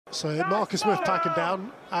So Marcus Smith packing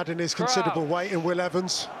down, adding his considerable weight, and Will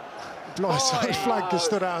Evans. Blindside flanker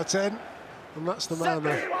stood out of 10, and that's the man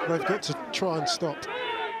they've got to try and stop.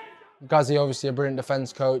 Guzzy, obviously a brilliant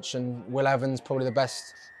defence coach, and Will Evans, probably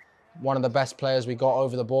one of the best players we got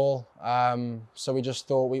over the ball. So we just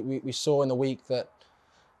thought, we saw in the week that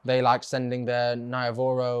they like sending their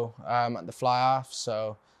Naivoro at the fly half.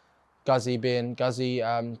 So Guzzy being Guzzy,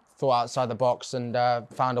 thought outside the box and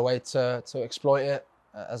found a way to exploit it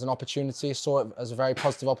as an opportunity, saw it as a very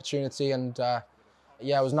positive opportunity. And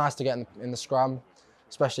yeah, it was nice to get in the scrum,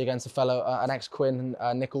 especially against a fellow, an ex-Quinn,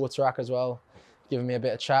 Nick Waterak as well, giving me a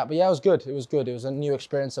bit of chat. But yeah, it was good. It was good. It was a new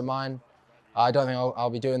experience of mine. I don't think I'll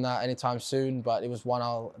be doing that anytime soon, but it was one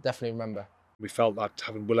I'll definitely remember. We felt that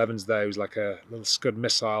having Will Evans there, he was like a little Scud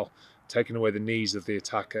missile, taking away the knees of the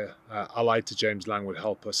attacker, allied to James Lang, would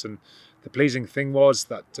help us. And the pleasing thing was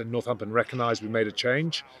that Northampton recognised we made a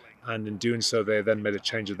change, and in doing so they then made a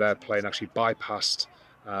change of their play and actually bypassed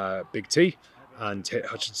Big T and hit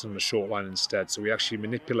Hutchinson on the short line instead. So we actually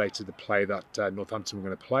manipulated the play that Northampton were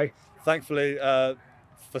going to play. Thankfully,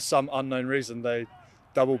 for some unknown reason, they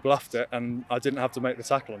double bluffed it and I didn't have to make the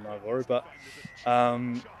tackle on Naivoro. But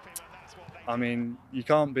I mean, you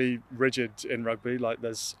can't be rigid in rugby. Like,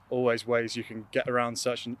 there's always ways you can get around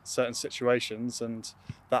certain situations, and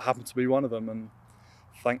that happened to be one of them. And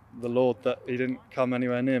thank the Lord that he didn't come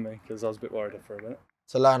anywhere near me, because I was a bit worried for a minute.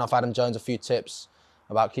 To learn off Adam Jones a few tips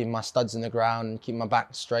about keeping my studs in the ground, keeping my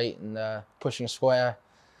back straight and pushing square.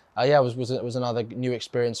 Yeah, it was another new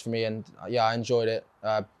experience for me, and yeah, I enjoyed it,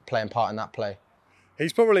 playing part in that play.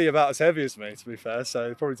 He's probably about as heavy as me, to be fair, so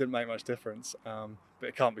it probably didn't make much difference. But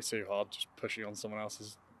it can't be too hard, just pushing on someone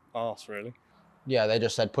else's arse, really. Yeah, they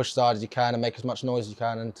just said push as hard as you can and make as much noise as you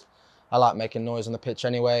can, and I like making noise on the pitch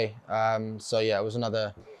anyway. So yeah, it was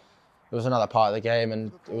another part of the game,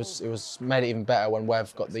 and it was made it even better when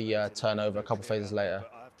Wev got the turnover a couple of phases later.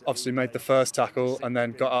 Obviously made the first tackle and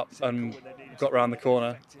then got up and got round the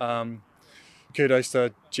corner. Kudos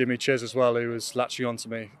to Jimmy Chiz as well, who was latching onto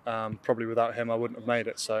me. Probably without him I wouldn't have made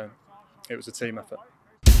it, so it was a team effort.